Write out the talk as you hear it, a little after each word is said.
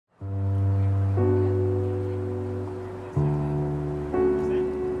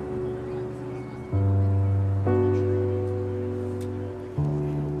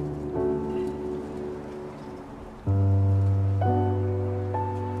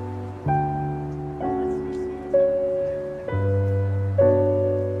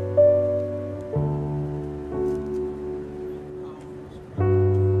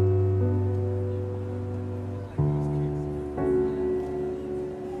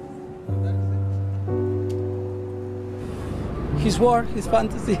his world, his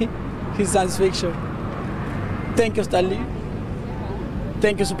fantasy, his science fiction. Thank you, Stanley.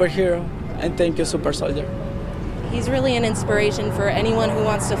 Thank you, superhero, and thank you, super soldier. He's really an inspiration for anyone who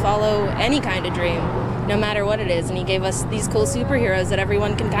wants to follow any kind of dream, no matter what it is. And he gave us these cool superheroes that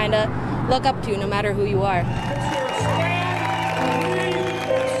everyone can kind of look up to, no matter who you are.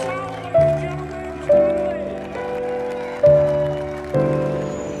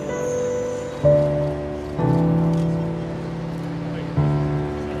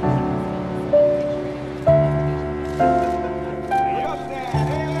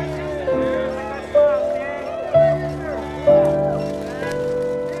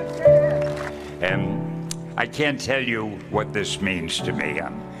 I can't tell you what this means to me.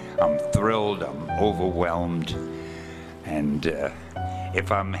 I'm thrilled, I'm overwhelmed, and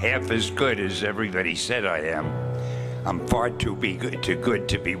if I'm half as good as everybody said I am, I'm far too good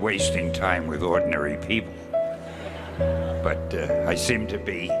to be wasting time with ordinary people. But I seem to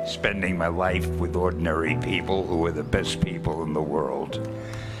be spending my life with ordinary people who are the best people in the world.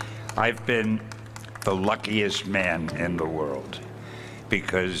 I've been the luckiest man in the world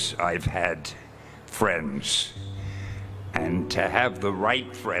because I've had friends, and to have the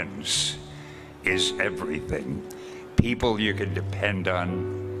right friends is everything. People you can depend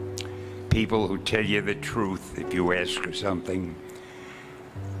on, people who tell you the truth if you ask for something.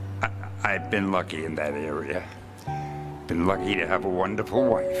 I've been lucky in that area. Been lucky to have a wonderful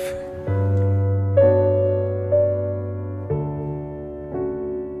wife.